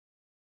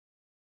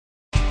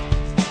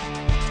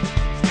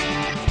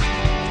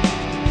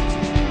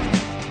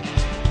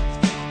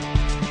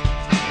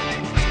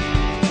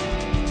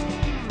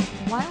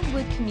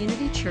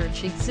Community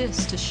Church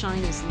exists to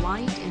shine as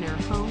light in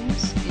our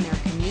homes, in our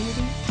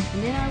community,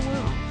 and in our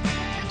world.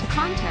 To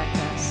contact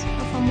us or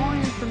for more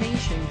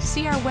information,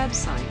 see our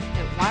website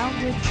at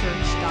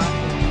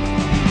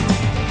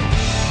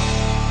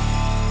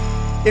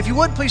wildwoodchurch.org. If you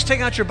would, please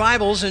take out your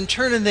Bibles and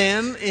turn in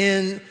them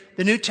in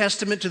the New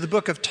Testament to the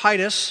book of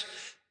Titus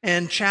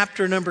and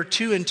chapter number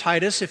 2 in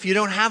Titus. If you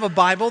don't have a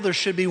Bible, there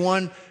should be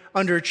one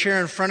under a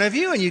chair in front of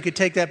you, and you could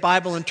take that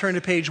Bible and turn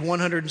to page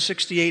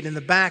 168 in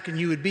the back, and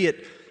you would be at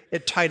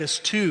Titus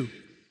 2.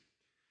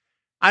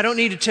 I don't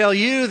need to tell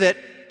you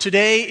that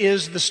today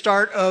is the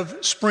start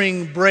of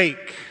spring break,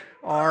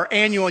 our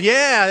annual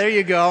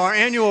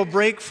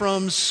break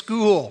from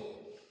school.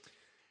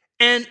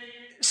 And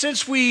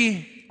since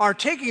we are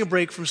taking a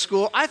break from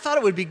school, I thought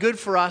it would be good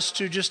for us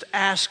to just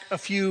ask a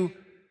few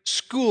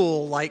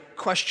school-like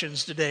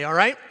questions today, all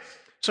right?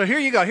 So here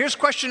you go. Here's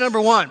question number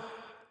 1.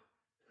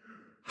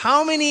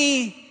 How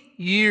many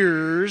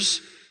years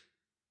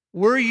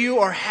were you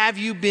or have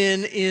you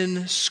been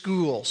in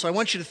school? So I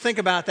want you to think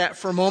about that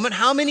for a moment.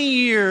 How many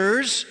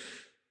years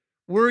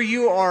were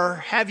you or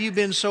have you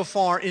been so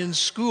far in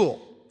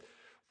school?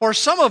 For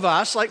some of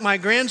us, like my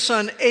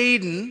grandson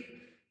Aiden,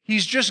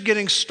 he's just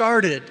getting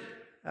started.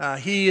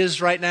 He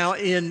is right now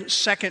in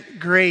 2nd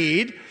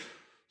grade,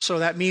 so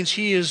that means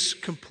he is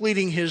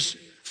completing his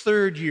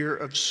 3rd year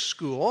of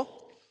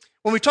school.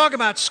 When we talk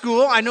about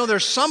school, I know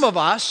there's some of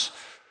us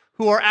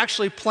who are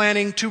actually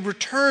planning to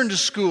return to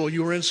school.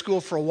 You were in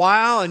school for a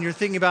while and you're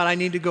thinking about, I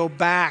need to go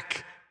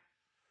back.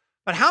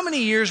 But how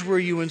many years were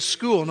you in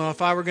school? Now,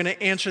 if I were going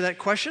to answer that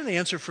question, the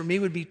answer for me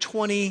would be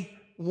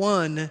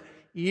 21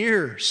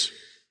 years.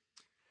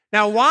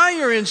 Now, while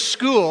you're in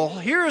school,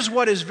 here's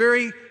what is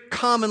very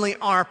commonly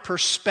our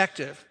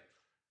perspective.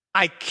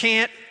 I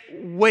can't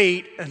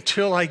wait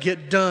until I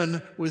get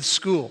done with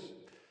school.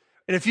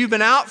 And if you've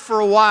been out for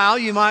a while,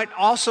 you might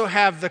also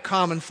have the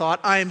common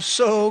thought, I am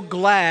so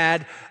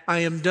glad I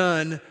am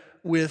done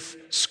with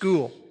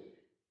school.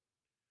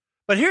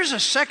 But here's a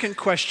second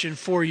question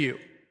for you.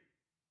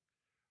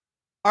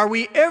 Are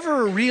we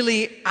ever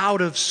really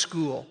out of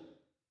school?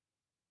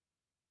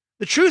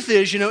 The truth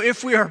is,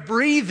 if we are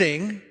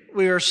breathing,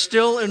 we are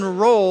still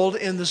enrolled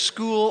in the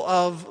school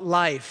of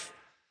life.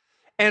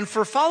 And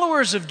for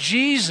followers of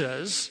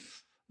Jesus,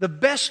 the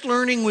best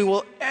learning we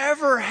will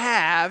ever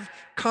have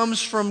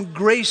comes from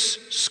Grace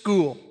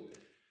School,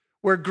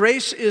 where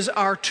Grace is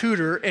our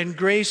tutor and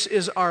Grace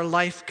is our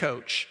life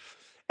coach.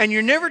 And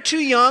you're never too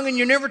young and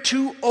you're never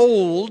too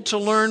old to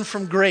learn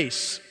from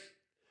Grace.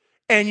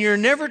 And you're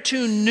never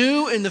too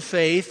new in the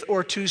faith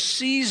or too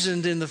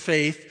seasoned in the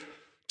faith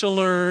to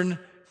learn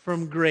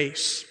from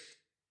Grace.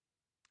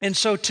 And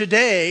so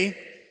today,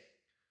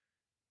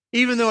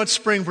 even though it's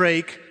spring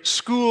break,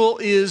 school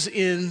is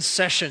in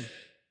session.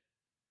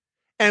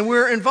 And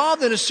we're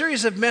involved in a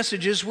series of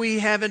messages we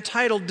have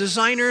entitled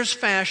Designer's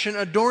Fashion,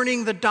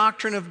 Adorning the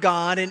Doctrine of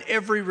God in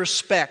Every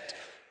Respect.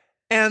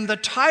 And the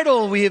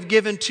title we have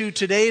given to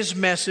today's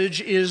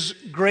message is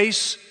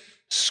Grace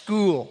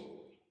School.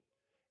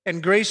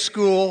 And Grace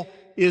School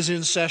is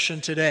in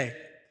session today.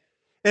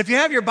 If you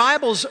have your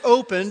Bibles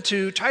open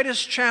to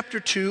Titus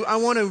chapter 2, I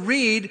want to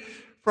read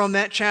from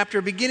that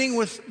chapter beginning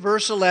with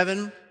verse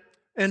 11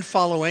 and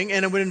following.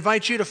 And I would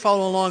invite you to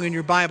follow along in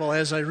your Bible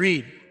as I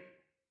read.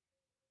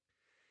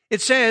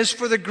 It says,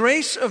 "For the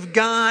grace of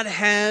God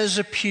has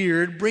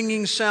appeared,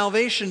 bringing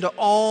salvation to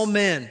all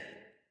men,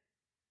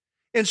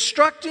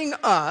 instructing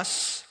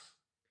us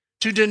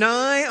to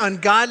deny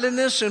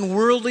ungodliness and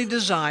worldly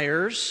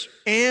desires,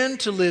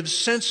 and to live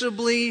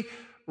sensibly,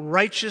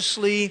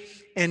 righteously,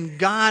 and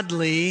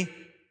godly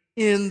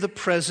in the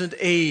present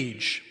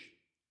age,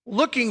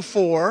 looking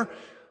for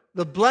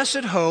the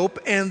blessed hope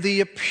and the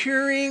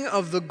appearing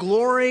of the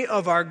glory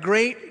of our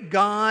great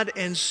God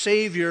and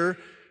Savior,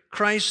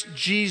 Christ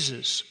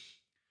Jesus,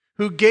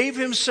 who gave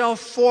himself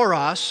for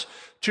us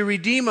to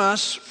redeem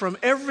us from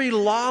every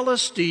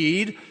lawless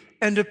deed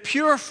and to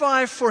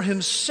purify for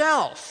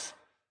himself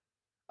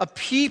a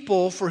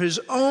people for his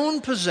own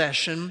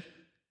possession,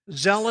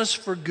 zealous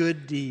for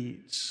good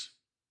deeds.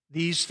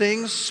 These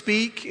things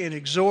speak and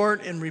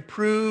exhort and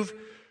reprove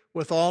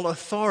with all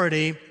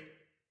authority,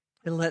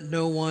 and let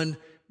no one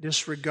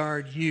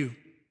disregard you."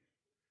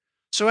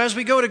 So as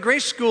we go to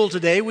Grace School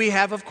today, we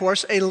have, of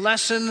course, a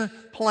lesson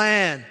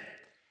plan.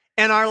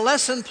 And our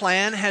lesson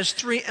plan has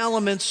 3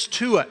 elements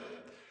to it.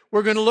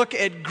 We're going to look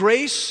at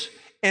grace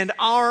and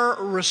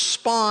our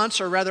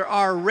response, or rather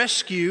our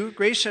rescue,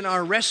 grace and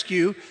our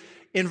rescue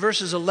in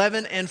verses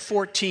 11 and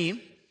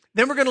 14.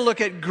 Then we're going to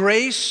look at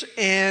grace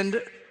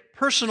and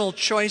personal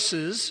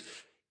choices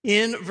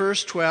in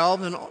verse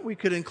 12, and we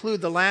could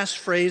include the last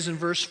phrase in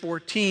verse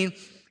 14.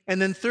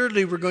 And then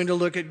thirdly, we're going to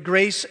look at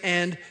grace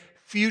and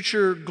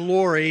future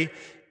glory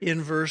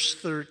in verse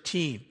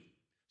 13.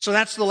 So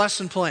that's the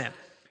lesson plan.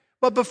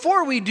 But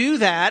before we do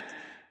that,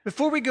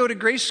 before we go to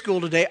Grace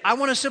School today, I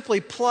want to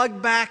simply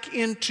plug back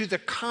into the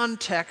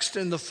context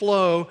and the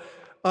flow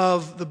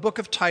of the book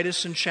of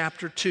Titus in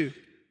chapter 2. If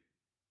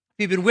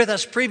you've been with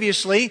us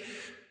previously,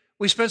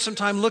 we spent some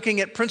time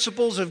looking at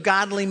principles of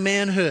godly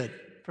manhood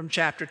from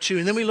chapter 2.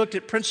 And then we looked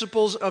at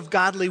principles of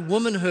godly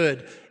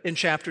womanhood in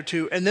chapter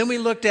 2. And then we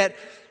looked at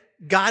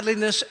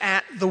godliness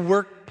at the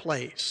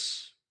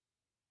workplace.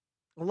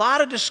 A lot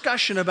of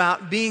discussion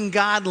about being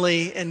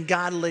godly and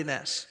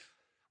godliness.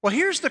 Well,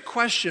 here's the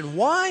question.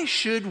 Why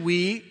should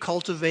we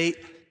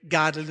cultivate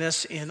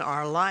godliness in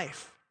our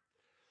life?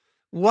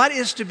 What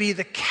is to be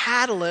the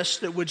catalyst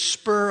that would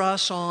spur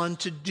us on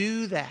to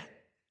do that?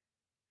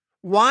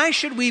 Why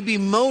should we be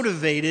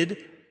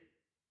motivated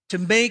to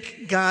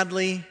make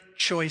godly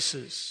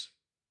choices?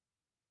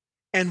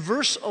 And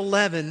verse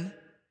 11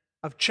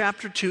 of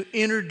chapter 2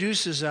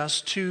 introduces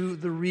us to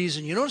the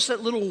reason. You notice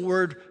that little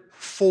word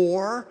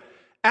for?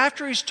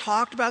 After he's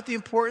talked about the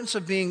importance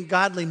of being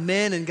godly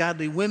men and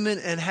godly women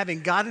and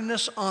having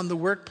godliness on the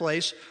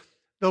workplace,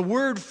 the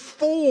word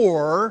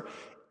for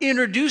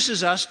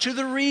introduces us to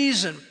the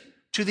reason,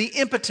 to the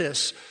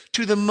impetus,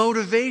 to the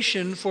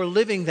motivation for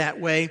living that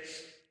way.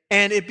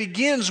 And it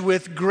begins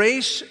with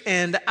grace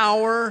and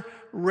our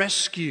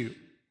rescue.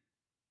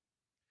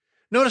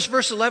 Notice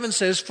verse 11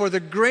 says, "For the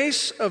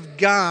grace of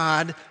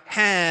God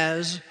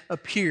has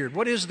appeared."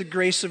 What is the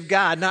grace of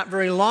God? Not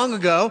very long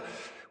ago,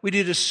 we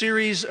did a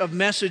series of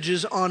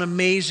messages on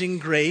amazing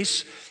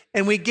grace,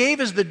 and we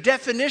gave as the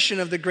definition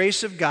of the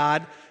grace of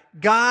God,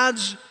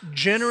 God's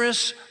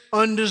generous,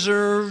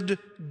 undeserved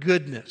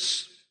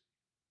goodness.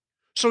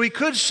 So we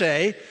could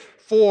say,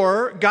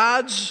 for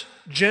God's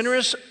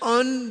generous,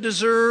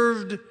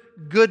 undeserved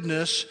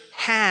goodness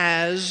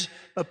has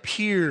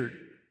appeared.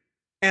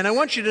 And I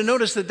want you to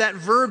notice that that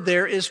verb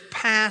there is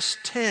past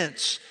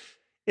tense.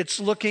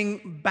 It's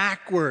looking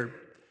backward.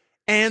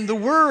 And the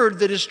word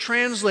that is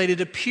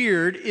translated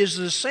appeared is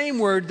the same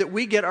word that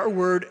we get our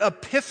word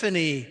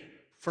epiphany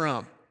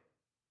from.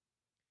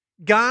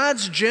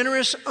 God's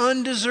generous,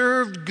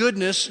 undeserved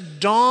goodness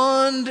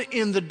dawned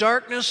in the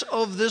darkness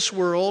of this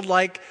world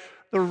like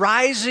the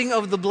rising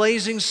of the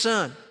blazing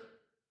sun.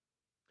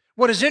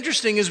 What is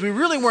interesting is we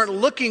really weren't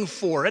looking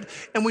for it,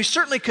 and we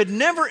certainly could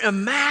never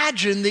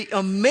imagine the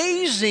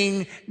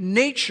amazing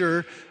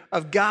nature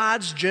of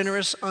God's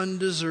generous,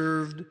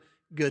 undeserved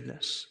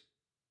goodness.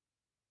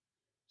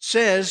 It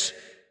says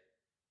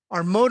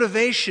our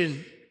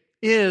motivation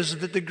is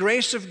that the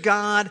grace of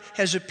God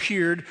has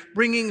appeared,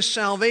 bringing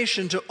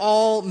salvation to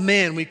all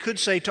men. We could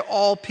say to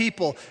all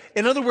people.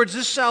 In other words,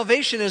 this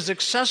salvation is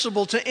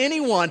accessible to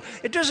anyone.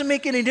 It doesn't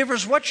make any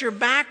difference what your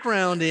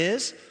background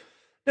is.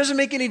 It doesn't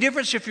make any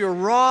difference if you're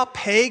raw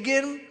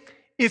pagan,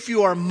 if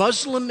you are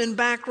Muslim in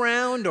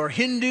background, or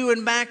Hindu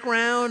in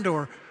background,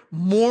 or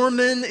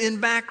Mormon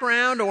in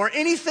background, or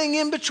anything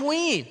in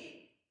between.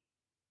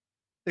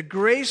 The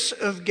grace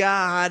of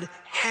God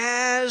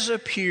has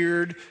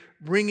appeared,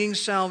 bringing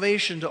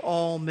salvation to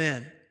all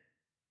men.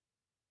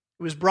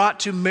 It was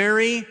brought to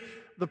Mary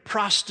the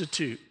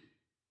prostitute.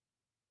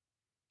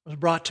 It was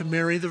brought to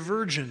Mary the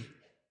virgin.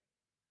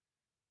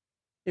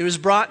 It was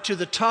brought to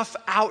the tough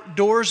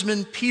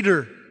outdoorsman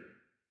Peter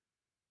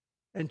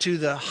and to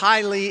the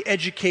highly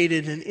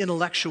educated and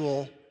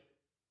intellectual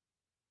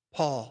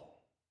Paul.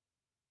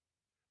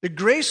 The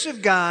grace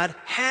of God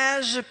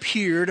has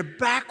appeared, a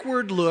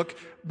backward look,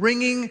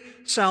 bringing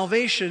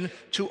salvation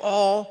to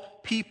all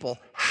people.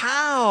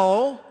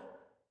 How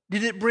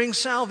did it bring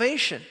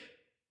salvation?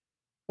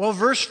 Well,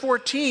 verse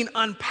 14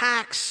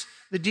 unpacks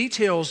the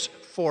details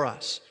for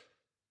us.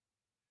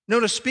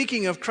 Notice,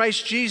 speaking of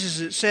Christ Jesus,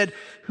 it said,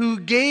 who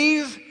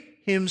gave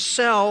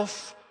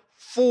himself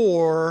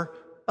for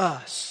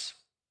us.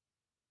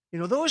 You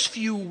know, those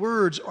few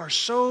words are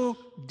so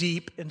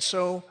deep and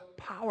so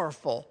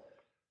powerful.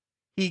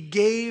 He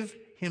gave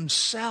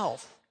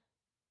himself.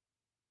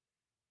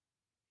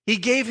 He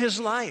gave his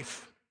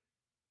life.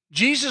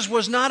 Jesus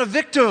was not a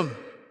victim.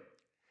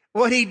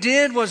 What he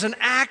did was an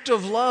act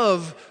of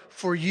love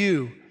for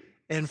you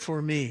and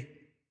for me.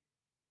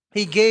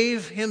 He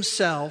gave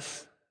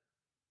himself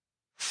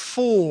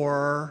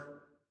for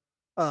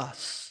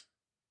us.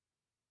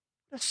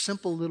 A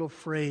simple little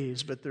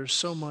phrase, but there's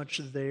so much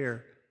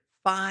there.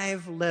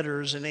 5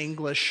 letters in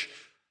English,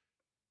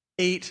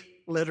 8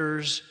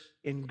 letters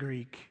in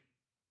Greek.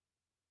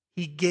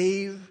 He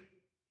gave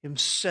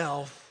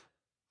himself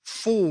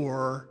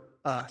for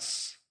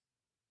us.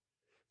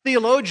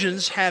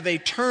 Theologians have a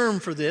term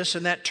for this,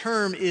 and that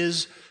term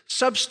is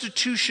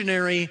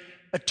substitutionary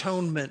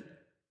atonement.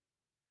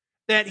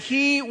 That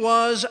he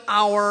was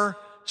our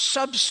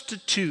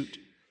substitute.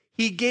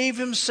 He gave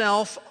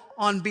himself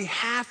on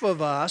behalf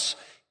of us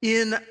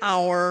in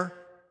our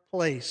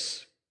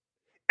place.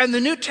 And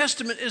the New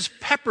Testament is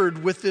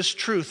peppered with this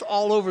truth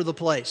all over the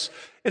place.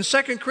 In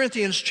 2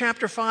 Corinthians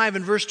chapter 5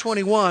 and verse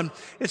 21,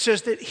 it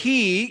says that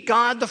he,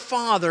 God the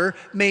Father,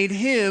 made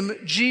him,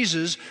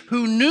 Jesus,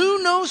 who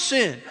knew no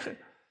sin,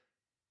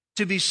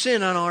 to be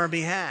sin on our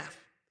behalf.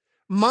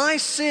 My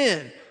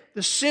sin,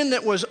 the sin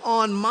that was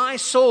on my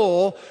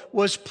soul,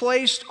 was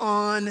placed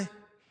on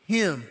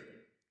him.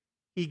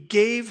 He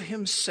gave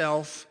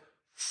himself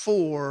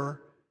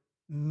for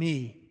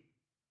me.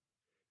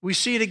 We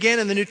see it again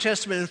in the New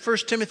Testament in 1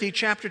 Timothy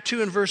chapter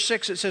 2 and verse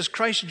 6. It says,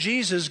 Christ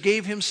Jesus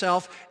gave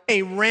himself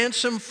a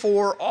ransom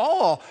for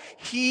all.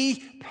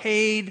 He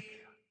paid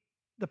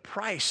the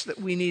price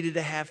that we needed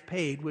to have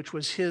paid, which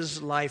was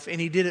his life,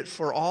 and he did it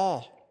for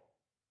all.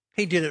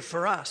 He did it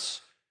for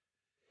us.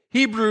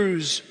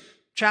 Hebrews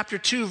chapter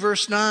 2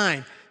 verse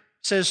 9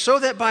 says, so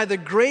that by the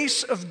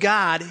grace of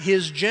God,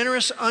 his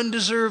generous,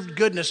 undeserved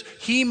goodness,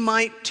 he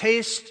might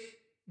taste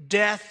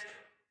death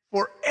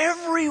for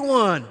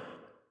everyone.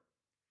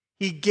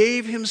 He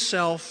gave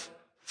himself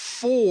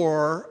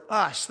for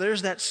us.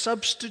 There's that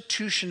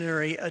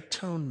substitutionary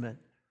atonement.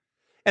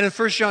 And in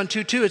 1 John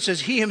 2:2 it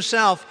says, he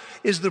himself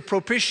is the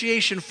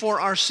propitiation for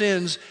our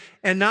sins,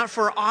 and not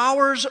for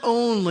ours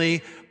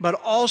only, but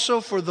also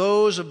for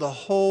those of the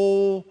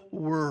whole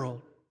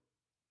world.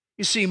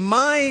 You see,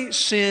 my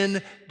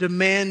sin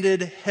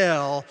demanded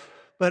hell,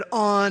 but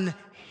on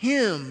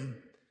him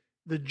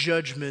the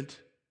judgment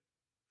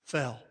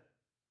fell.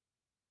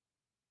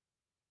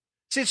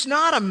 See, it's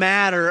not a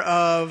matter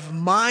of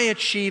my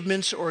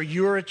achievements or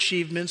your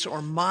achievements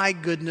or my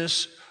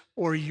goodness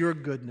or your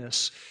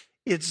goodness.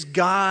 It's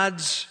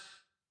God's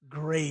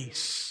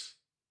grace.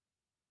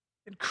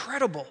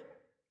 Incredible,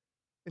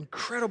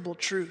 incredible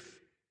truth.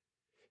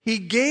 He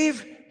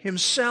gave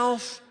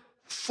himself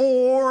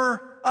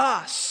for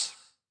us.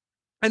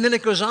 And then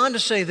it goes on to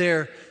say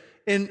there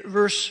in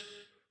verse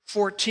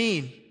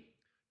 14,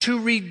 to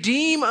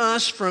redeem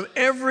us from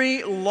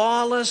every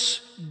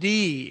lawless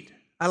deed.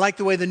 I like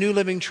the way the New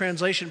Living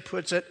Translation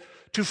puts it,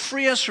 to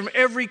free us from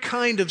every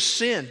kind of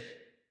sin.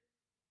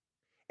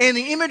 And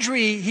the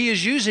imagery he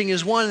is using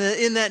is one that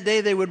in that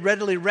day they would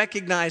readily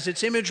recognize.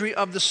 It's imagery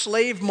of the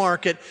slave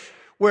market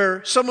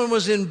where someone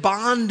was in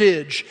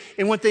bondage,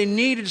 and what they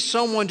needed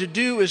someone to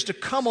do is to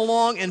come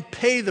along and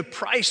pay the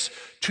price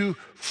to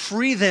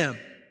free them.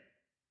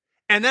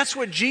 And that's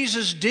what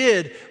Jesus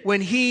did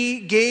when he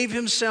gave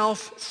himself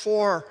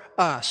for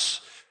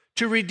us,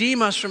 to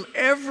redeem us from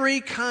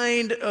every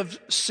kind of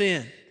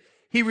sin.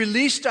 He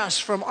released us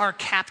from our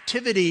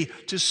captivity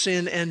to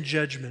sin and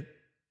judgment.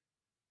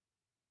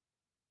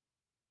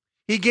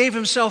 He gave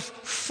himself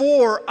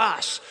for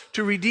us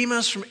to redeem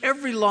us from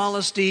every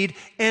lawless deed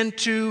and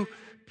to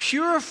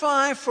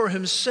purify for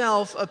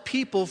himself a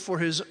people for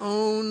his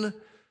own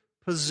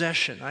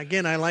possession.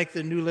 Again, I like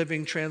the New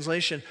Living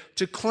Translation,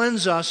 to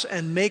cleanse us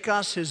and make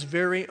us his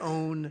very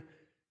own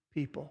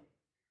people.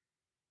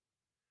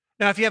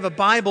 Now, if you have a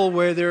Bible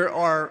where there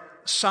are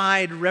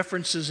side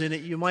references in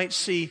it, you might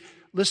see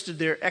listed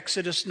there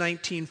Exodus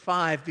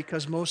 19:5,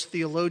 because most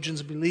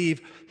theologians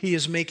believe he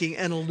is making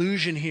an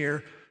allusion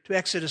here to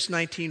Exodus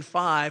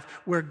 19:5,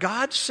 where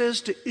God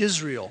says to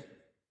Israel,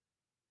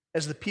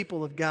 as the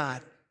people of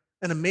God,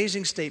 an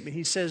amazing statement.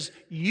 He says,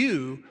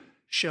 you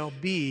shall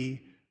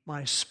be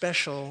my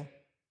special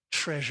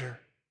treasure.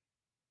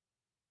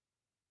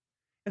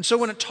 And so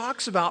when it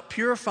talks about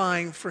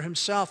purifying for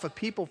himself a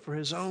people for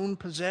his own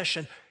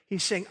possession,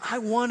 he's saying, I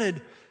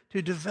wanted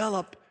to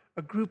develop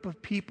a group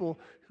of people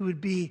who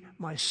would be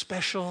my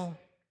special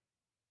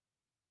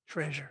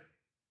treasure.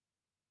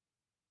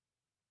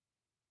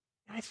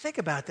 And I think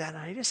about that, and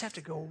I just have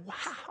to go,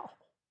 wow.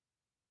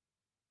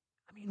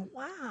 I mean,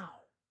 wow.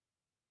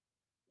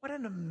 What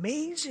an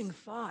amazing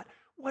thought.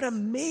 What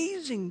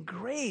amazing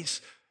grace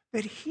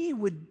that he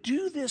would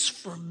do this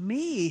for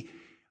me,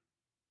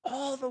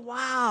 all the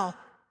while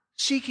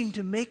seeking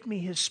to make me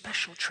his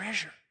special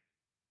treasure.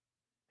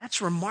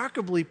 That's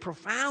remarkably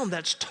profound.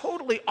 That's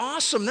totally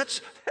awesome.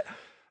 That's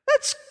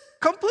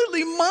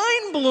completely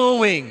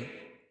mind-blowing.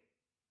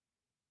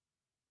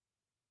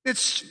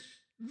 It's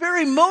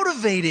very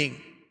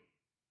motivating.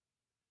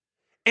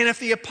 And if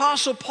the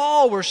Apostle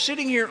Paul were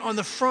sitting here on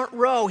the front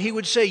row, he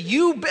would say,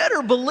 you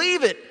better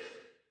believe it.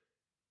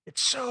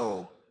 It's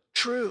so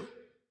true.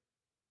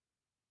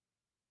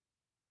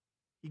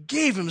 He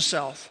gave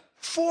himself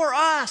for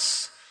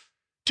us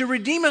to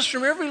redeem us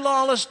from every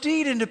lawless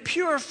deed and to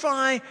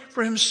purify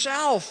for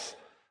himself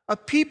a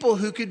people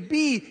who could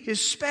be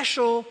his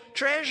special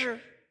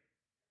treasure.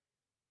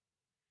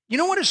 You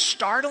know what is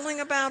startling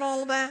about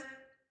all of that?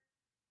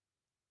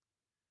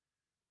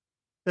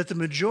 That the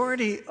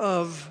majority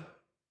of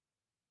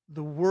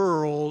the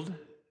world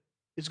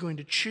is going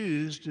to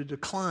choose to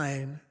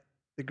decline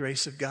the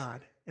grace of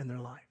God in their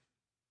life.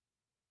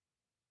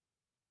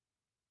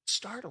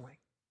 Startling.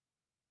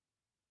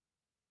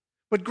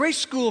 But Grace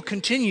School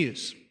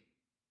continues.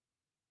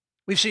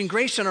 We've seen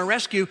grace in our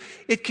rescue.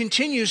 It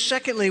continues,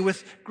 secondly,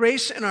 with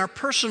grace in our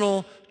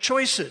personal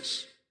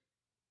choices.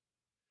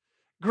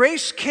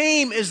 Grace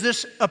came as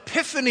this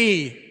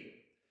epiphany.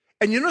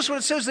 And you notice what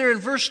it says there in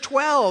verse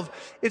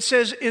 12. It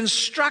says,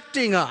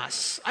 instructing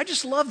us. I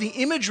just love the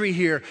imagery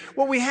here.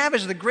 What we have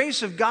is the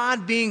grace of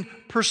God being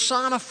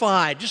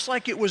personified, just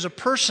like it was a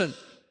person.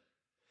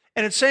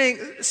 And it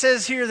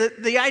says here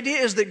that the idea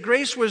is that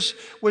grace was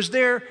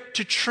there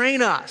to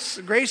train us.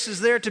 Grace is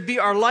there to be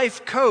our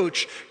life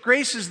coach.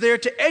 Grace is there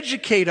to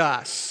educate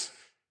us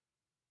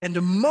and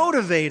to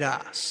motivate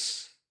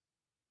us.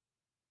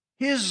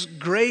 His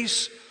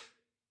grace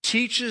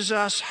teaches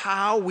us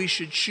how we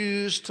should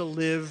choose to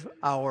live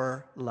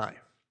our life.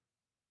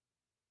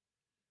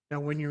 Now,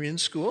 when you're in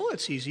school,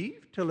 it's easy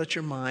to let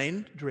your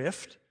mind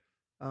drift,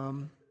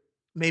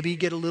 maybe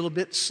get a little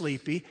bit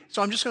sleepy.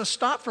 So I'm just going to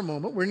stop for a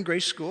moment. We're in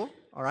grade school,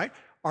 all right?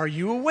 Are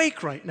you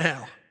awake right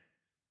now?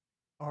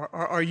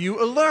 Are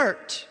you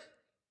alert?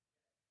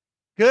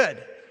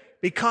 Good,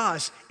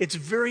 because it's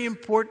very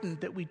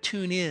important that we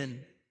tune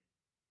in.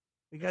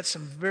 We got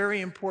some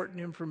very important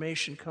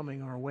information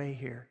coming our way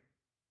here.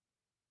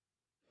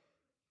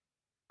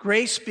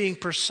 Grace being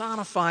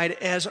personified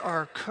as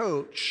our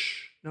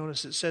coach,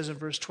 notice it says in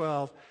verse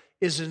 12,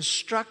 is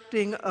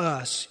instructing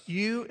us,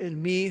 you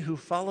and me who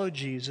follow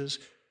Jesus,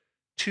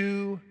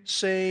 to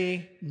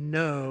say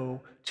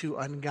no to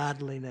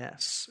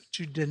ungodliness,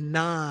 to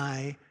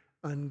deny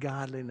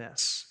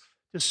ungodliness,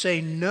 to say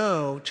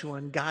no to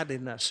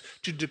ungodliness,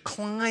 to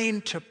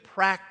decline to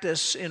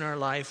practice in our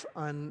life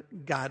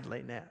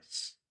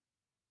ungodliness.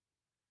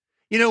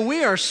 You know,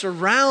 we are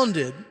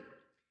surrounded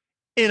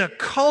in a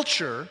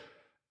culture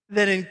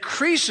that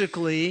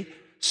increasingly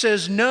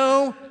says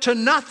no to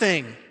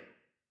nothing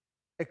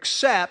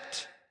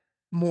except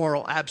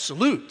moral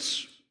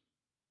absolutes.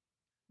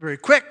 Very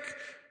quick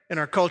in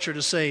our culture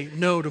to say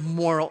no to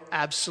moral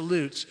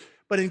absolutes.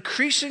 But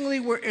increasingly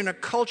we're in a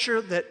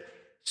culture that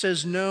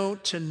says no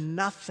to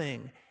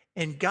nothing.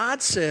 And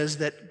God says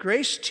that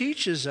grace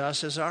teaches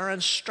us as our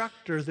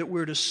instructor that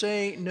we're to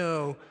say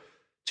no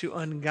to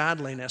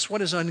ungodliness. What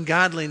does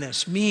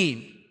ungodliness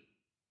mean?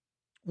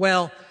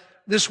 Well,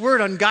 this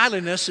word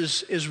ungodliness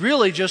is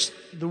really just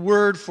the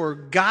word for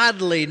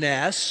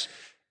godliness,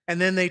 and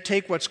then they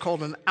take what's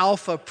called an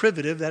alpha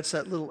privative, that's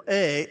that little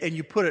A, and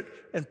you put it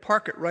and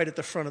park it right at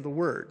the front of the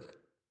word.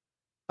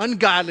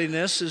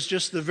 Ungodliness is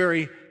just the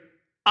very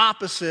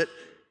opposite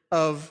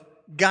of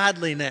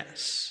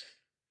godliness.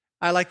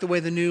 I like the way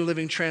the New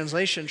Living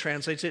Translation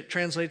translates it. It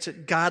translates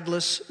it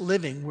godless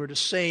living. We're to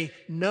say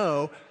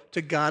no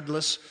to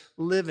godless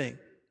living.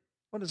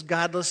 What is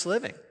godless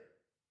living?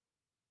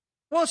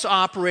 Well, it's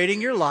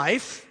operating your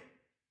life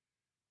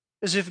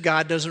as if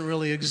God doesn't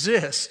really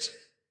exist.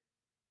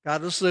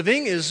 Godless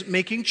living is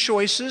making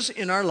choices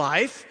in our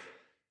life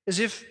as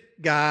if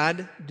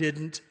God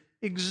didn't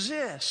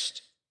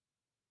exist.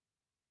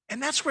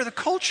 And that's where the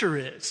culture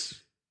is,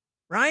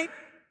 right?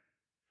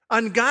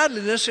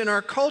 Ungodliness in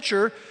our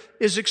culture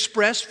is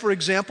expressed, for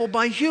example,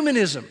 by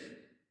humanism.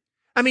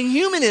 I mean,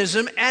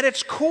 humanism at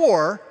its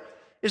core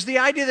is the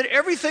idea that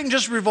everything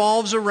just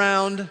revolves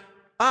around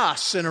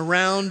us and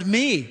around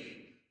me.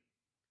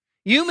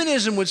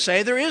 Humanism would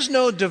say there is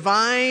no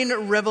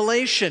divine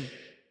revelation.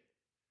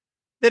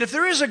 That if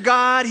there is a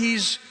God,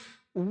 he's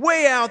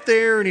way out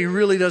there and he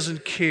really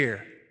doesn't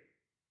care.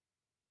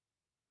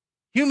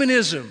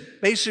 Humanism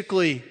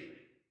basically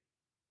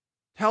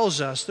tells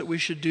us that we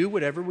should do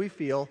whatever we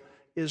feel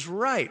is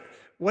right.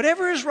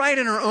 Whatever is right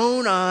in our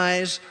own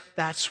eyes,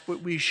 that's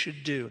what we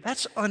should do.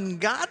 That's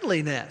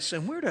ungodliness.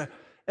 And we're to,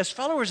 as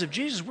followers of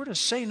Jesus, we're to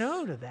say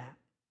no to that.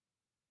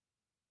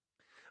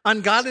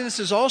 Ungodliness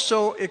is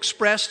also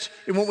expressed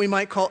in what we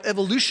might call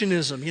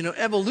evolutionism. You know,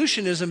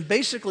 evolutionism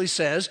basically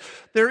says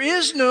there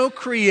is no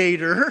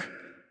creator,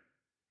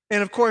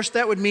 and of course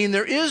that would mean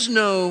there is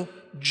no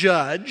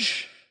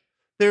judge,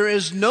 there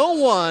is no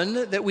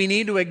one that we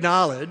need to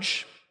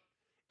acknowledge,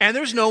 and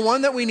there's no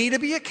one that we need to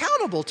be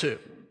accountable to.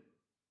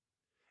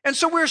 And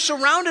so we're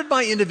surrounded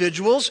by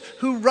individuals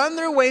who run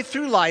their way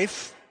through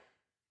life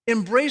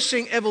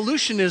embracing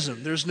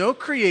evolutionism. There's no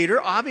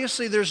creator.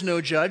 Obviously, there's no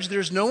judge.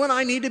 There's no one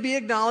I need to be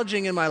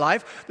acknowledging in my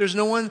life. There's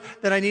no one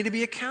that I need to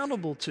be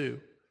accountable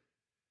to.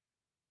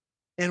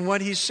 And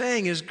what he's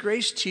saying is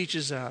grace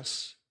teaches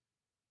us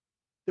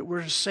that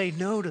we're to say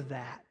no to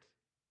that.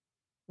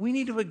 We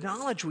need to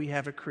acknowledge we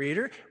have a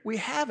creator. We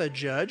have a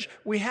judge.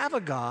 We have a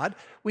God.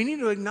 We need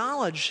to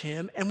acknowledge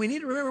him, and we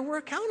need to remember we're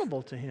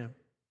accountable to him.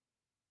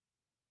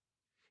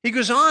 He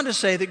goes on to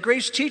say that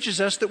grace teaches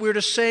us that we're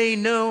to say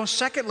no,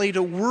 secondly,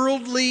 to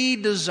worldly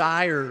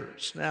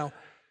desires. Now,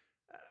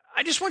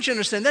 I just want you to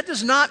understand that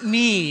does not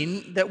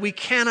mean that we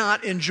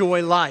cannot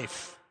enjoy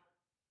life.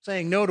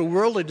 Saying no to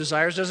worldly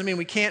desires doesn't mean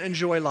we can't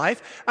enjoy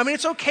life. I mean,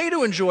 it's okay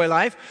to enjoy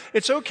life.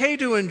 It's okay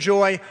to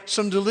enjoy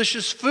some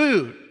delicious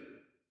food.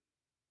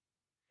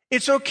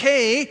 It's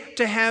okay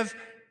to have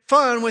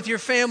fun with your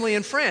family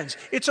and friends.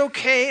 It's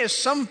okay, as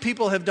some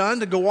people have done,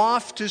 to go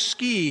off to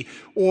ski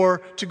or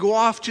to go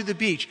off to the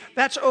beach.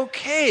 That's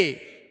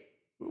okay.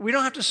 We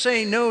don't have to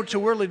say no to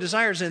worldly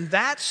desires in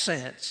that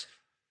sense.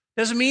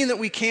 Doesn't mean that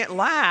we can't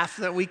laugh,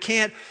 that we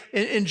can't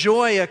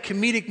enjoy a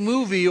comedic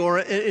movie or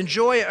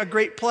enjoy a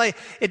great play.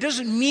 It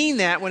doesn't mean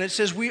that when it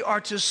says we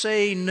are to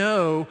say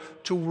no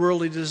to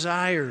worldly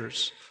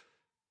desires.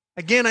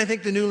 Again, I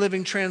think the New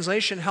Living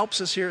Translation helps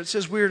us here. It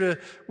says we're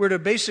to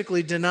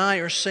basically deny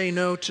or say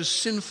no to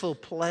sinful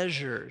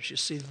pleasures. You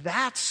see,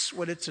 that's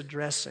what it's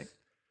addressing.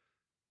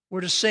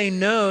 We're to say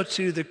no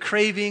to the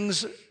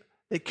cravings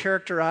that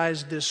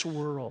characterize this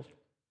world.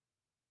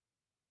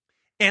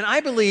 And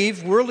I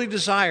believe worldly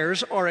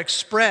desires are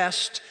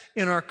expressed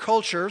in our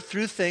culture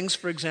through things,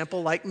 for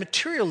example, like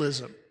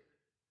materialism.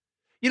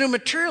 You know,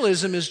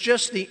 materialism is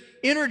just the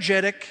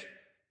energetic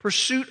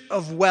pursuit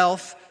of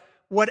wealth,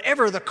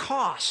 whatever the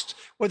cost,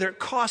 whether it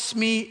costs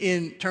me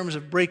in terms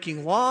of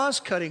breaking laws,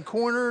 cutting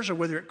corners, or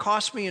whether it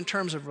costs me in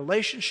terms of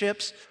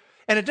relationships.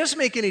 And it doesn't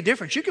make any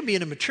difference. You can be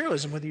into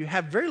materialism whether you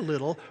have very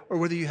little or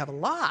whether you have a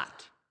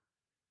lot.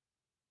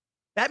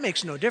 That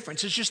makes no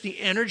difference. It's just the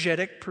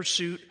energetic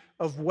pursuit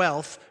of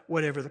wealth,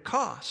 whatever the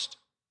cost.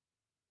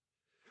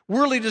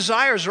 Worldly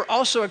desires are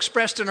also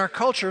expressed in our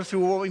culture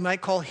through what we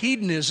might call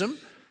hedonism.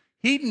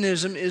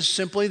 Hedonism is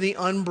simply the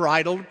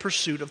unbridled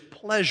pursuit of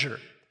pleasure.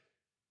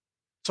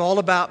 It's all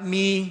about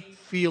me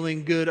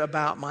feeling good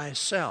about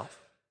myself.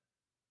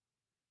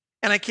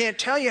 And I can't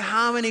tell you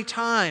how many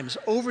times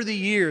over the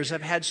years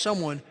I've had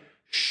someone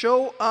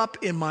show up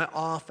in my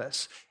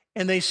office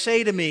and they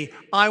say to me,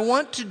 I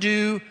want to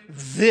do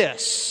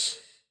this.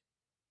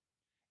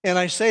 And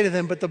I say to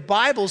them, but the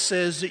Bible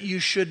says that you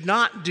should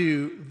not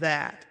do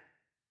that.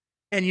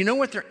 And you know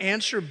what their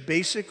answer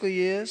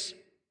basically is?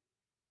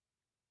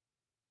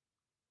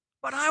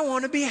 But I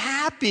want to be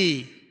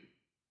happy.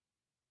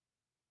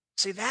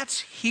 See, that's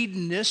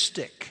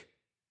hedonistic.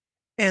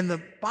 And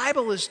the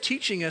Bible is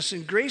teaching us,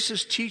 and grace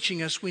is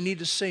teaching us, we need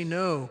to say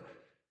no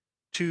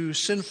to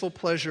sinful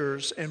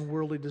pleasures and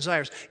worldly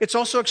desires. It's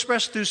also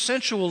expressed through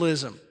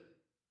sensualism.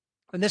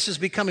 And this is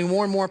becoming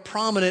more and more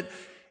prominent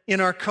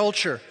in our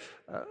culture.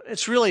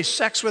 It's really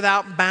sex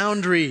without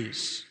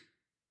boundaries.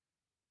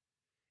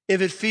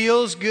 If it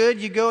feels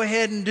good, you go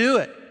ahead and do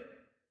it.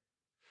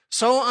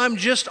 So I'm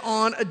just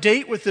on a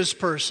date with this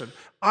person.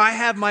 I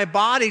have my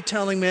body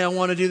telling me I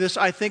want to do this.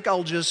 I think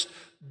I'll just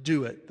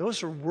do it.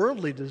 Those are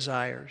worldly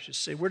desires. You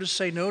see, we're to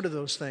say no to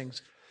those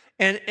things.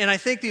 And I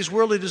think these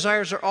worldly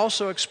desires are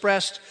also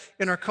expressed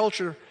in our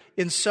culture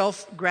in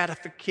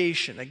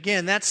self-gratification.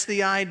 Again, that's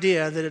the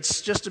idea that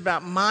it's just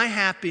about my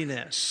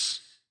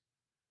happiness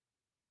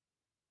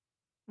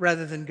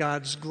rather than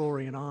God's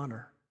glory and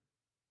honor.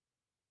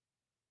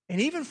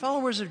 And even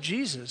followers of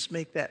Jesus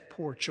make that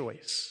poor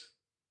choice.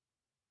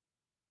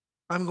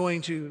 I'm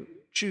going to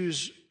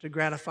choose to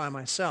gratify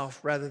myself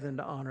rather than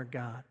to honor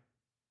God.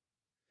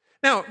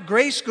 Now,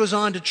 grace goes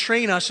on to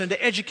train us and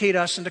to educate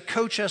us and to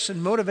coach us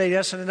and motivate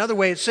us. And another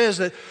way it says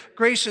that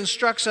grace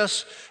instructs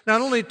us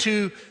not only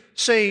to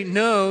say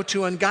no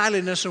to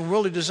ungodliness and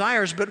worldly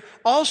desires, but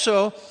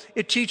also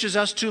it teaches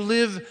us to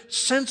live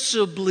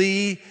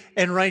sensibly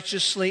and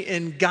righteously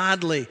and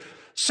godly.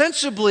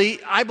 Sensibly,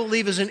 I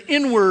believe, is an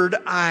inward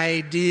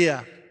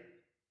idea.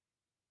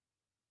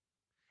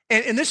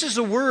 And this is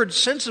a word,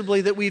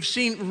 sensibly, that we've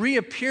seen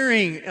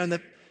reappearing on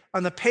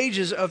the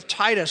pages of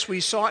Titus. We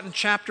saw it in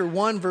chapter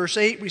 1, verse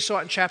 8. We saw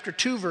it in chapter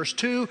 2, verse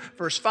 2,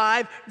 verse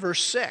 5,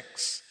 verse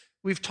 6.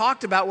 We've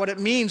talked about what it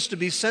means to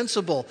be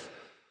sensible.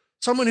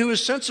 Someone who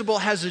is sensible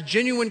has a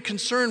genuine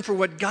concern for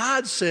what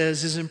God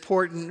says is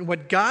important,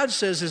 what God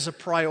says is a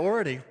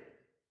priority.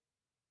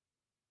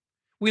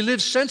 We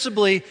live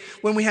sensibly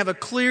when we have a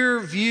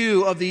clear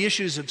view of the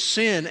issues of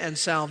sin and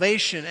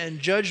salvation and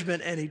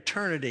judgment and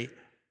eternity.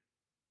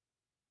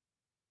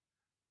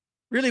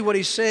 Really what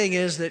he's saying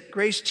is that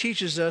grace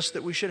teaches us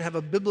that we should have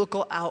a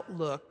biblical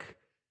outlook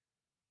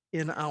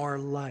in our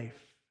life.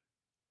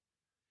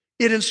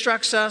 It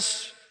instructs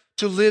us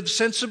to live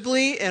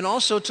sensibly and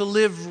also to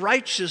live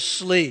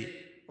righteously.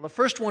 Well, the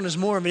first one is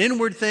more of an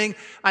inward thing.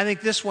 I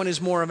think this one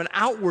is more of an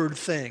outward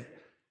thing.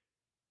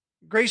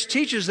 Grace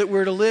teaches that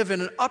we're to live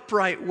in an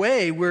upright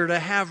way. We're to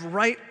have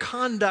right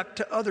conduct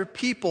to other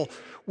people.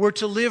 We're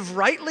to live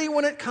rightly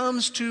when it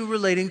comes to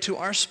relating to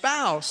our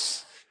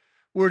spouse.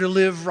 We're to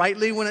live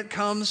rightly when it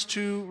comes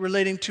to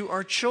relating to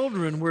our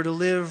children. We're to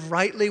live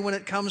rightly when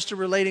it comes to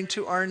relating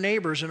to our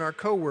neighbors and our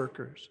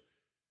coworkers.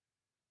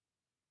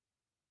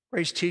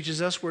 Grace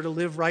teaches us we're to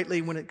live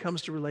rightly when it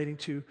comes to relating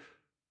to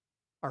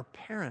our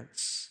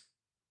parents.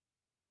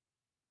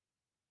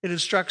 It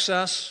instructs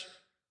us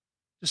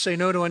to say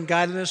no to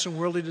ungodliness and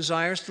worldly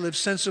desires, to live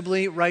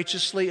sensibly,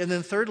 righteously, and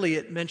then thirdly,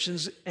 it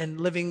mentions and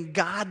living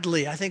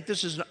godly. I think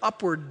this is an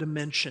upward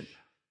dimension.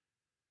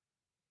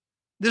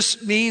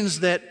 This means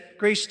that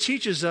grace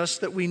teaches us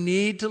that we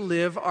need to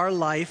live our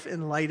life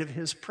in light of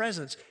His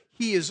presence.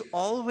 He is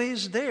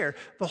always there.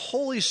 The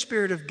Holy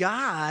Spirit of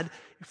God,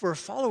 if we're a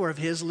follower of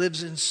His,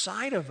 lives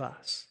inside of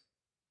us.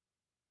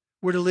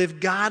 We're to live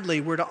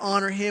godly. We're to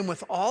honor Him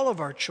with all of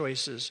our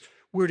choices.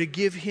 We're to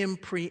give Him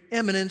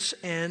preeminence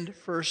and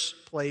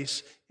first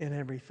place in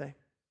everything.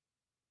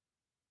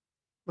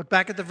 Look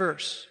back at the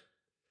verse.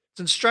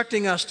 It's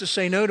instructing us to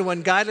say no to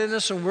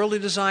ungodliness and worldly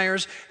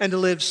desires and to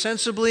live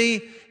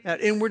sensibly,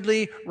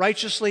 inwardly,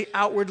 righteously,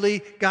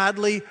 outwardly,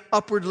 godly,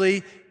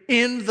 upwardly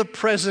in the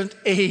present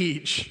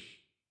age.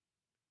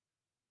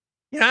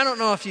 You know, I don't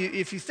know if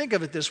you think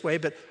of it this way,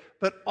 but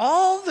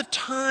all the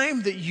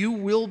time that you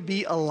will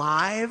be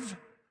alive,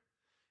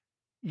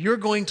 you're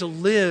going to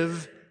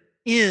live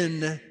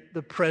in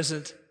the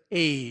present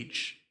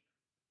age.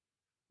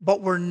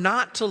 But we're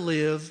not to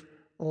live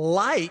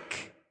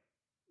like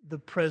the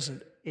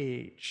present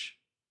age.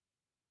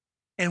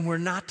 And we're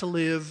not to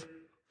live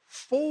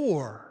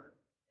for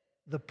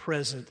the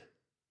present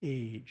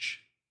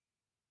age.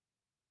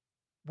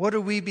 What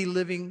do we be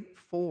living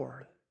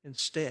for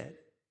instead,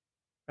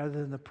 rather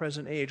than the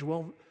present age?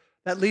 Well,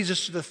 that leads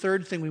us to the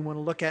third thing we want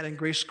to look at in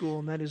Grace School,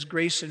 and that is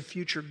grace and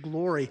future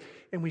glory.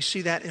 And we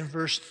see that in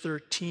verse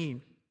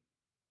 13.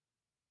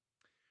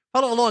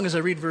 Follow along as I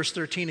read verse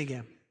 13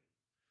 again.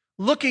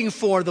 Looking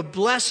for the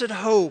blessed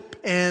hope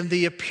and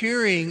the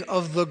appearing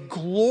of the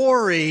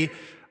glory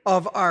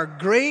of our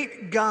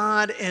great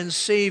God and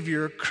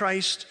Savior,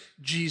 Christ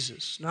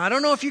Jesus. Now, I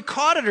don't know if you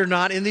caught it or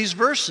not in these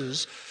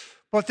verses,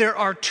 but there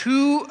are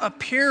two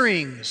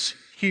appearings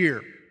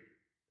here.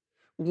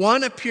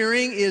 One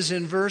appearing is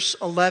in verse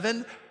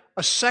 11.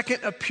 A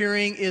second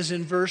appearing is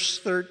in verse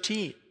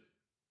 13.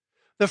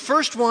 The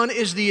first one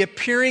is the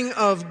appearing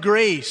of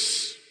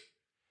grace,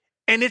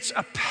 and it's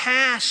a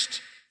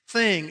past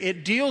thing.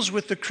 It deals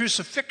with the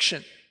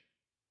crucifixion.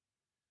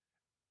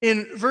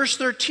 In verse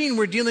 13,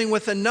 we're dealing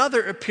with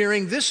another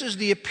appearing. This is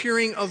the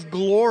appearing of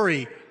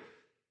glory,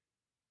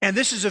 and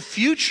this is a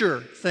future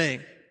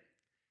thing,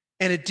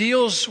 and it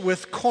deals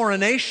with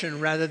coronation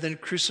rather than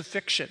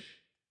crucifixion.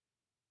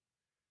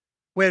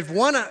 We have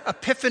one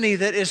epiphany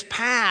that is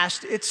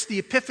past. It's the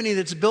epiphany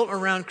that's built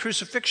around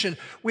crucifixion.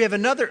 We have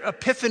another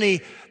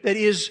epiphany that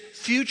is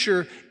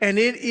future, and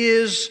it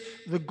is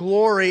the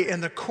glory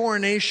and the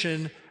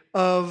coronation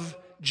of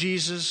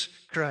Jesus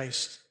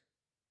Christ.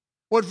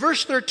 What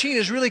verse 13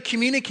 is really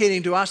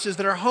communicating to us is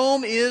that our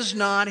home is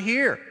not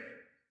here.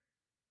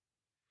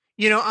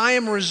 You know, I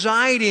am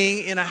residing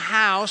in a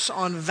house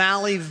on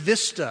Valley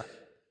Vista,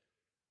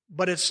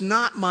 but it's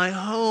not my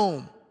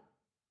home.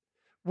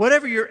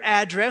 Whatever your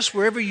address,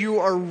 wherever you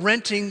are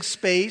renting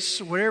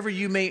space, wherever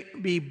you may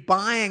be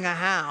buying a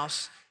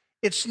house,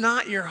 it's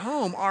not your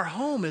home. Our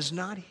home is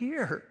not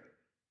here.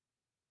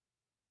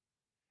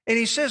 And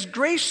he says,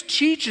 grace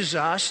teaches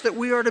us that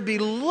we are to be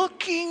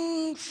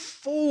looking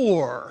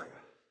for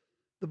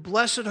the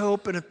blessed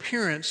hope and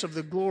appearance of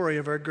the glory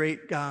of our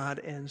great God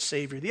and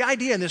Savior. The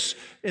idea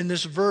in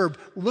this verb,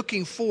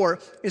 looking for,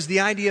 is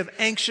the idea of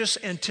anxious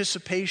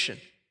anticipation.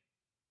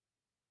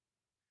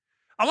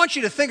 I want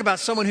you to think about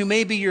someone who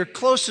may be your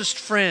closest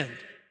friend.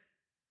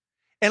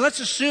 And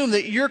let's assume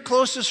that your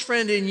closest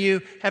friend and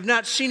you have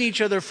not seen each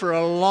other for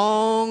a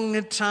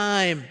long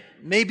time.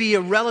 Maybe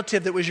a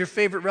relative that was your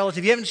favorite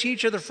relative. You haven't seen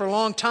each other for a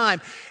long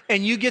time,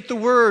 and you get the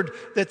word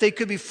that they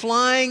could be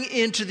flying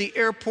into the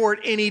airport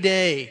any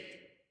day.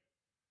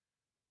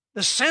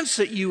 The sense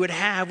that you would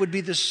have would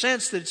be the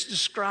sense that's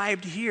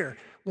described here,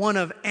 one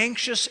of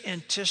anxious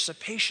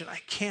anticipation. I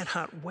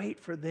cannot wait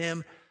for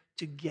them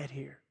to get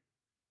here.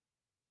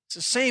 It's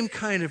the same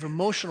kind of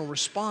emotional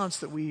response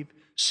that we've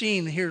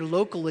seen here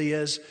locally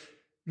as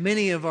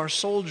many of our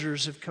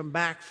soldiers have come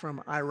back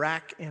from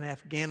Iraq and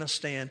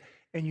Afghanistan,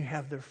 and you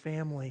have their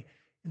family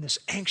in this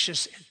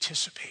anxious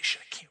anticipation.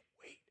 I can't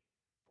wait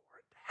for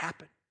it to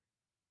happen.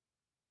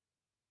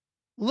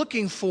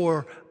 Looking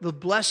for the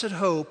blessed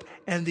hope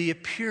and the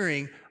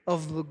appearing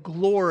of the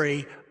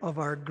glory of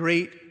our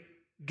great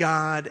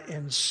God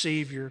and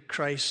Savior,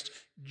 Christ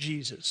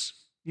Jesus.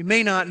 You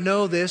may not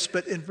know this,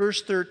 but in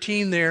verse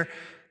 13 there,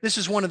 this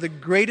is one of the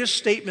greatest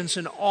statements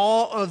in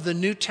all of the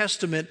New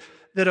Testament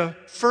that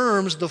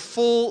affirms the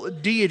full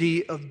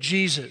deity of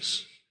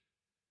Jesus.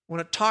 When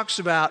it talks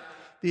about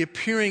the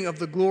appearing of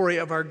the glory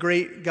of our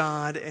great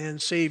God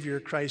and Savior,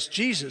 Christ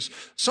Jesus.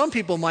 Some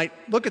people might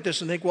look at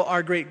this and think, well,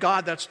 our great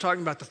God, that's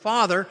talking about the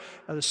Father.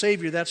 The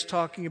Savior, that's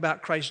talking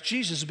about Christ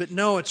Jesus. But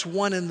no, it's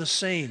one and the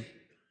same.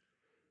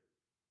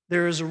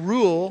 There is a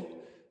rule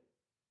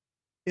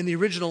in the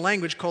original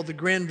language called the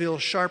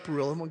Granville-Sharp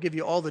rule. I won't give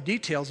you all the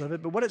details of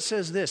it, but what it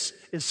says this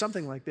is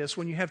something like this.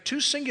 When you have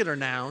two singular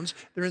nouns,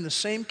 they're in the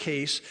same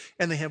case,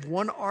 and they have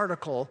one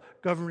article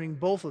governing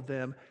both of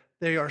them,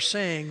 they are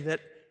saying that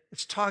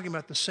it's talking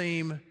about the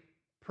same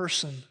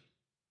person.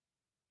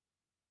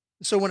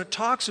 So when it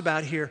talks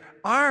about here,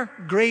 our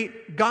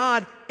great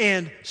God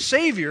and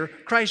Savior,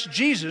 Christ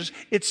Jesus,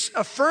 it's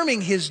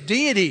affirming his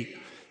deity.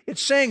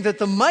 It's saying that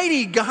the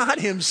mighty God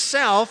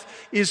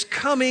himself is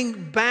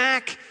coming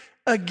back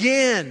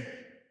again.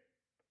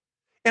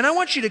 And I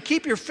want you to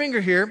keep your finger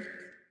here,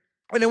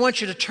 and I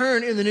want you to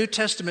turn in the New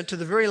Testament to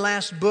the very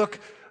last book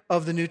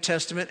of the New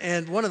Testament,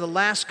 and one of the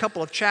last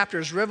couple of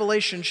chapters,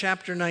 Revelation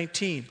chapter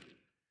 19.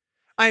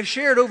 I've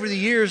shared over the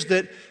years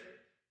that,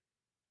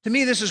 to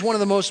me, this is one of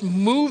the most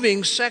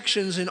moving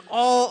sections in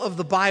all of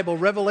the Bible,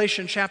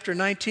 Revelation chapter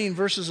 19,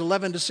 verses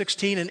 11 to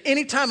 16. And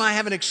anytime I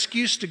have an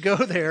excuse to go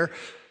there,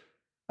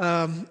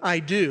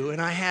 I do.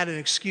 And I had an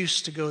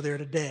excuse to go there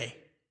today.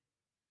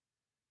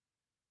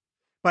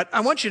 But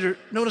I want you to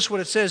notice what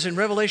it says in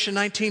Revelation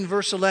 19,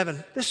 verse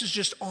 11. This is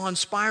just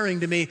awe-inspiring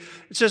to me.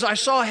 It says, I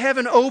saw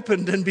heaven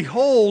opened, and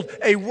behold,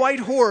 a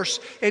white horse,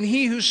 and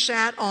he who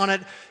sat on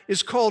it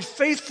is called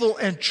Faithful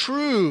and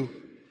True.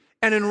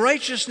 And in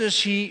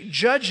righteousness he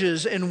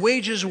judges and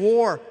wages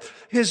war.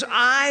 His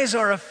eyes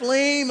are a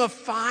flame of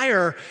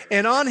fire,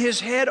 and on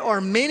his head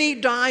are many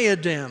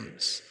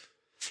diadems.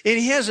 And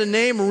he has a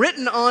name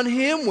written on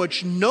him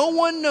which no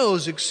one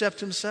knows except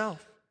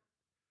himself.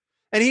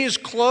 And he is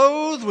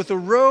clothed with a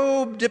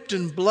robe dipped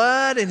in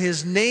blood, and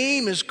his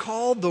name is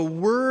called the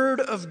Word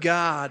of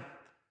God.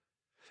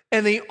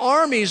 And the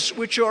armies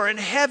which are in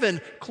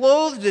heaven,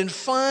 clothed in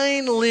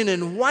fine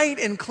linen, white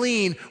and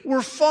clean,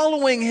 were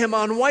following him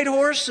on white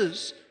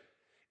horses.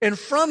 And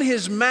from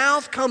his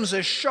mouth comes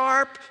a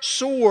sharp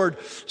sword,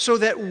 so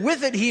that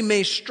with it he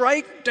may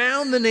strike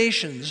down the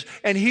nations,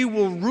 and he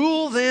will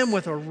rule them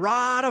with a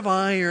rod of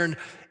iron.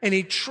 And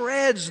he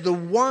treads the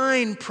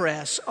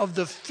winepress of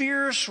the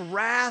fierce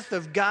wrath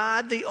of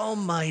God the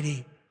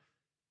Almighty.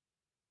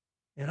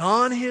 And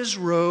on his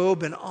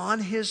robe and on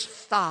his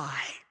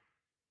thigh,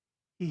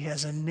 he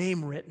has a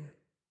name written,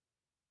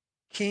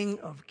 King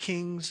of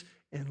Kings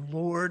and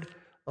Lord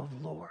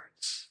of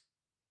Lords.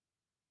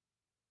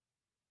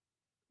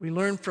 We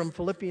learn from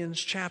Philippians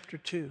chapter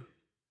 2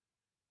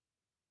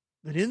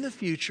 that in the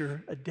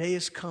future, a day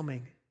is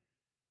coming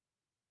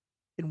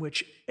in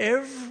which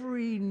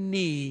every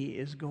knee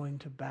is going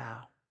to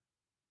bow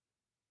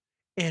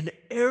and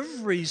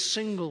every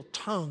single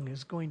tongue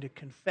is going to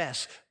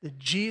confess that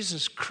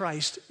Jesus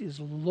Christ is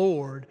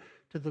Lord,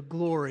 to the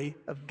glory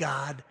of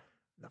God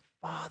the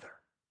Father.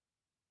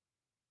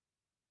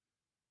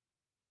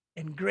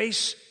 And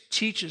grace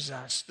teaches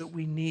us that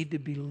we need to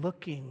be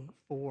looking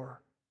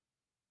for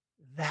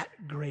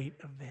that great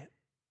event.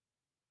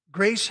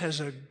 Grace has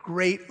a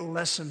great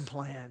lesson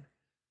plan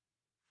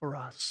for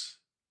us.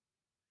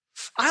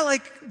 I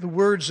like the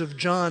words of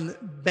John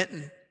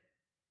Benton.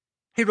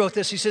 He wrote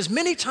this. He says,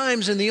 many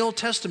times in the Old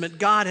Testament,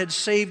 God had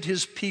saved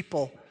his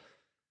people.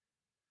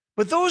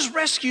 But those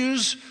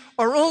rescues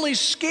are only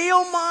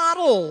scale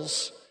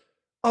models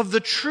of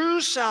the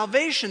true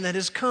salvation that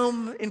has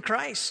come in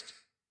Christ.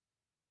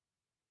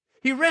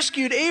 He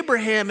rescued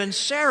Abraham and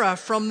Sarah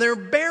from their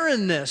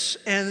barrenness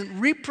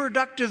and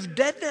reproductive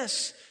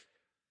deadness.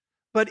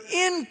 But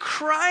in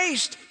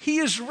Christ, he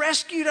has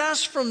rescued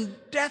us from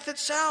death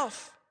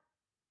itself.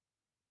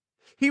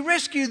 He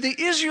rescued the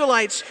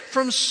Israelites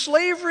from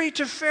slavery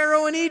to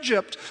Pharaoh in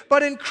Egypt.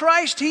 But in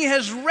Christ, he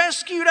has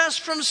rescued us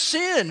from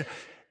sin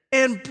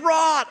and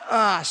brought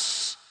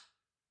us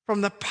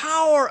from the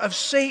power of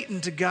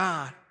Satan to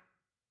God.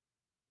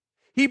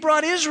 He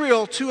brought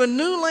Israel to a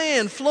new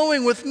land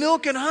flowing with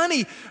milk and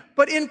honey.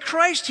 But in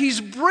Christ,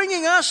 he's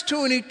bringing us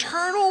to an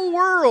eternal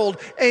world,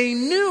 a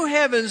new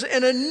heavens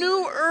and a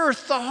new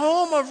earth, the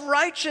home of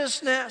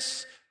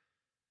righteousness.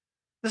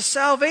 The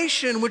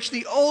salvation which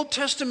the Old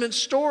Testament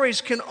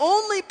stories can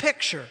only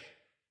picture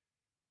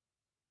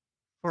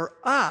for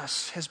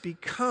us has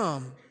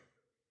become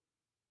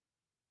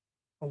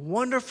a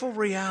wonderful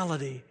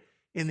reality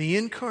in the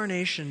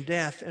incarnation,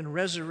 death, and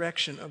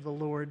resurrection of the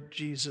Lord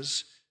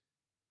Jesus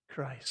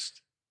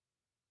Christ.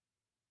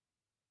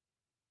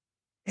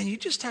 And you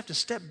just have to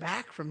step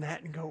back from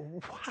that and go,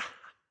 wow,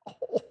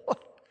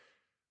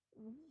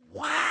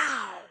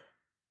 wow,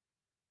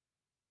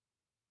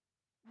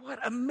 what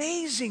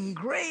amazing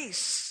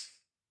grace.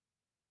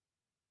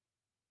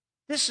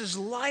 This is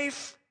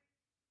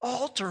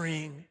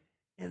life-altering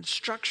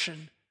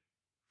instruction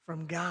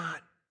from God.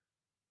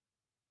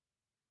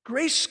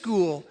 Grace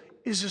School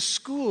is a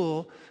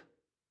school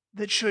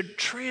that should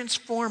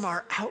transform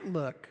our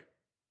outlook.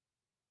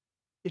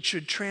 It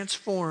should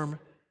transform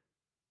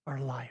our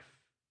life.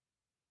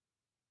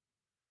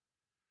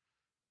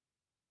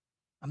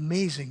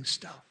 Amazing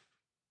stuff.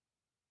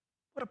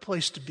 What a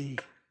place to be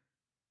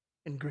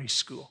in Grace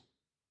School.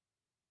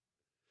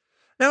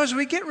 Now, as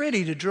we get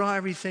ready to draw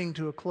everything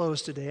to a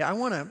close today, I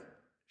want to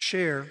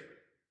share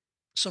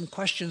some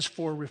questions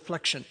for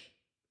reflection.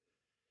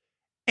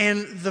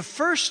 And the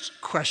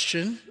first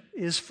question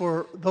is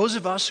for those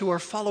of us who are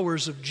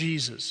followers of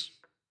Jesus.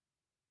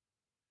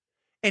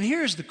 And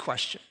here's the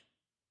question.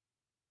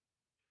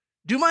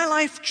 Do my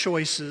life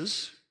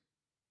choices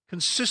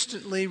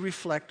consistently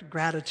reflect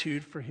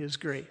gratitude for his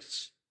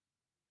grace?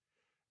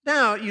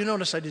 Now, you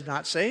notice I did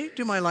not say,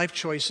 do my life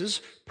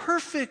choices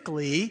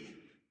perfectly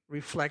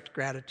reflect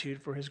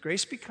gratitude for his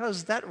grace?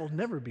 Because that will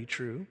never be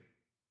true,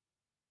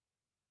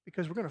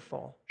 because we're going to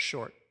fall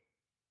short.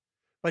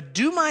 But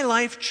do my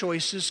life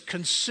choices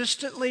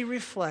consistently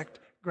reflect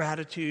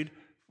gratitude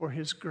for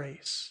his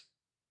grace?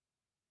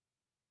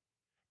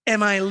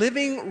 Am I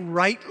living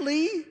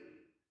rightly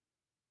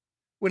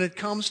when it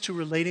comes to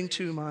relating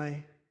to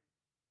my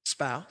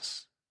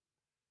spouse?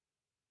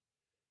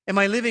 Am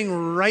I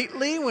living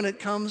rightly when it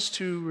comes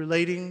to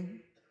relating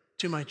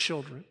to my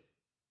children?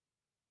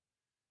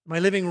 Am I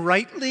living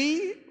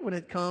rightly when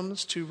it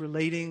comes to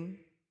relating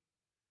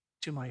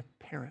to my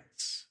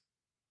parents?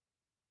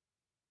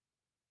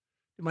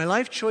 Do my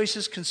life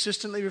choices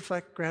consistently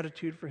reflect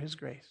gratitude for his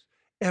grace?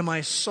 Am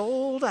I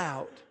sold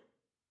out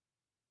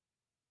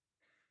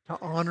to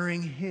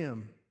honoring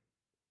him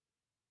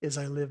as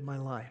I live my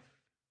life?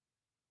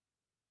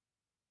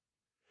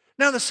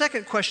 Now, the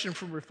second question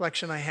for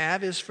reflection I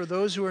have is for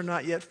those who are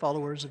not yet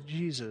followers of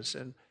Jesus.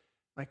 And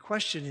my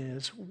question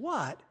is,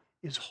 what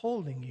is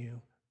holding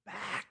you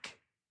back?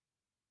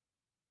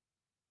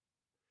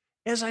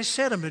 As I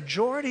said, a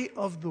majority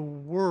of the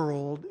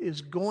world is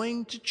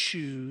going to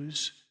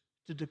choose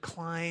to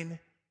decline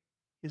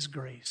His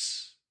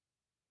grace.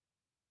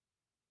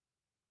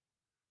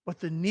 But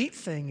the neat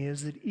thing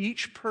is that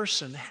each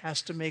person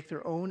has to make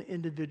their own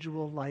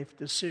individual life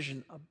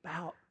decision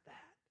about that.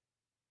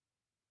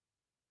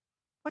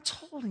 What's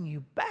holding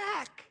you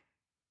back?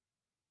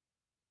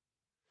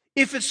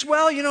 If it's,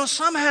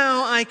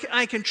 somehow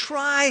I can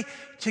try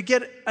to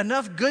get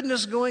enough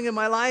goodness going in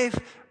my life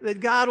that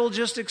God will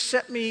just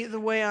accept me the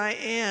way I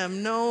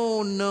am.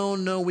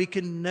 No, we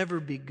can never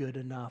be good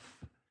enough.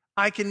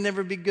 I can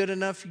never be good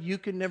enough. You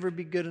can never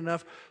be good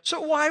enough.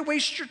 So why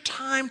waste your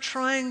time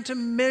trying to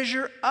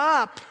measure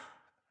up?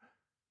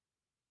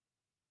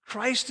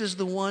 Christ is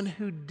the one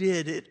who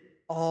did it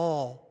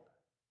all.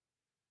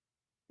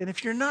 And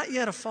if you're not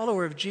yet a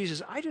follower of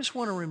Jesus, I just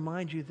want to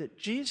remind you that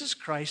Jesus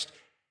Christ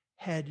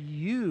had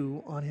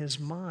you on his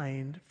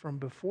mind from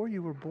before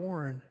you were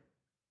born.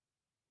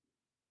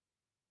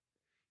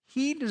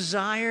 He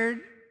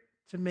desired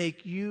to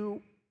make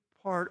you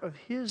part of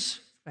his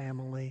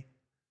family,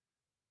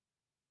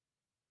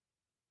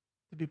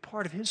 to be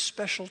part of his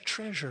special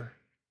treasure.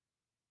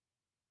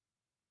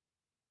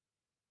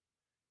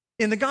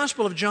 In the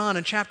Gospel of John,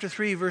 in chapter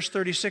 3, verse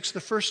 36,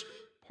 the first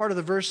part of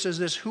the verse says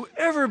this: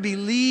 whoever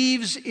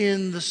believes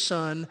in the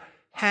Son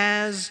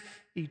has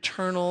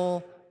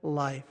eternal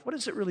life. What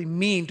does it really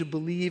mean to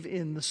believe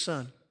in the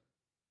Son?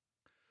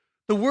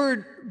 The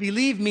word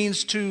believe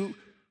means to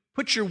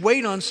put your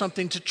weight on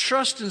something, to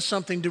trust in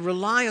something, to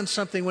rely on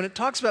something. When it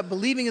talks about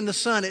believing in the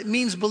Son, it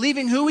means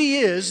believing who he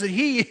is, that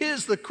he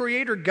is the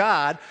Creator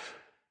God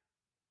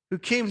who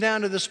came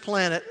down to this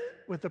planet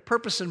with the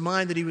purpose in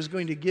mind that he was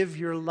going to give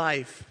your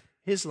life,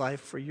 his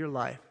life, for your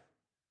life.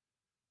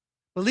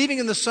 Believing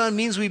in the Son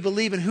means we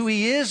believe in who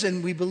he is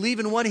and we believe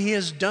in what he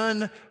has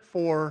done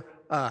for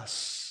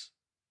us.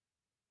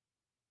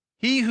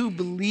 He who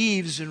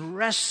believes and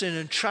rests in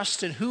and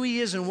trusts in who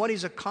he is and what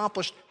he's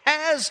accomplished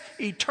has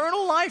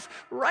eternal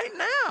life right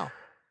now.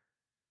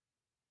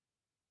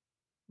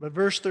 But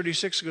verse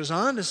 36 goes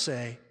on to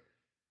say,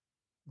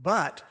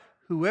 but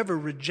whoever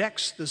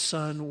rejects the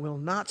Son will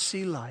not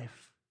see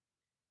life.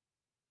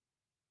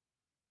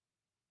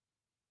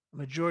 The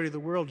majority of the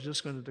world is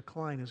just going to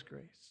decline his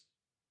grace.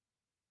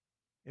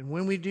 And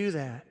when we do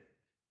that,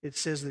 it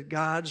says that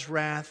God's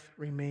wrath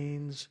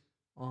remains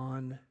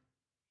on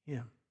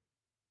him.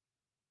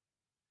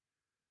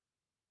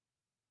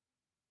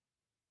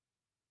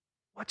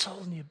 What's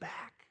holding you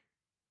back?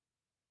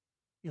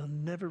 You'll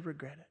never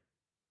regret it.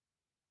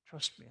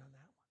 Trust me on that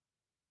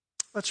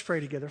one. Let's pray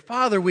together.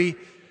 Father, we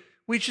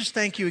just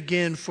thank you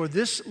again for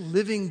this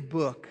living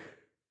book.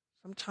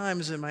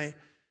 Sometimes in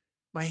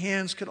my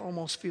hands could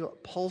almost feel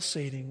it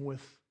pulsating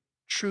with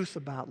truth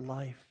about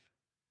life.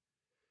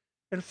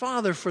 And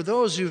Father, for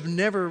those who've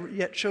never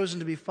yet chosen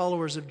to be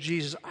followers of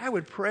Jesus, I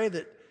would pray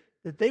that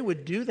they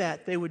would do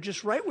that. They would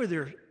just, right where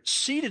they're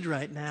seated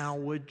right now,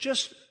 would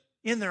just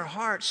in their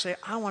hearts say,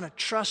 I want to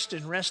trust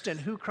and rest in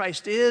who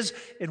Christ is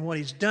and what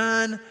he's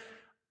done.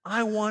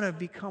 I want to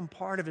become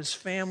part of his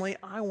family.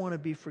 I want to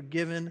be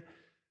forgiven.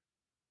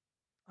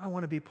 I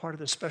want to be part of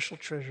the special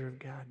treasure of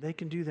God. They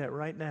can do that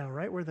right now,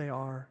 right where they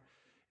are.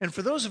 And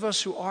for those of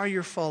us who are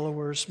your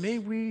followers, may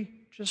we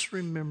just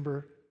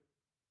remember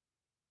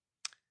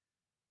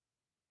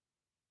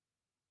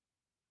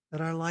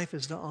that our life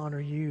is to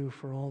honor you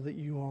for all that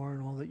you are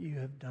and all that you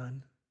have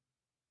done.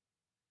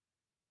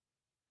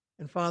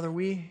 And Father,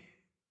 we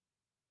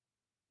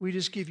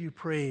just give you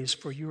praise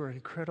for your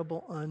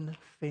incredible,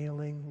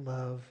 unfailing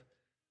love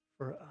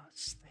for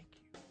us. Thank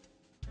you.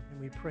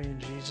 And we pray in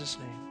Jesus'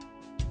 name.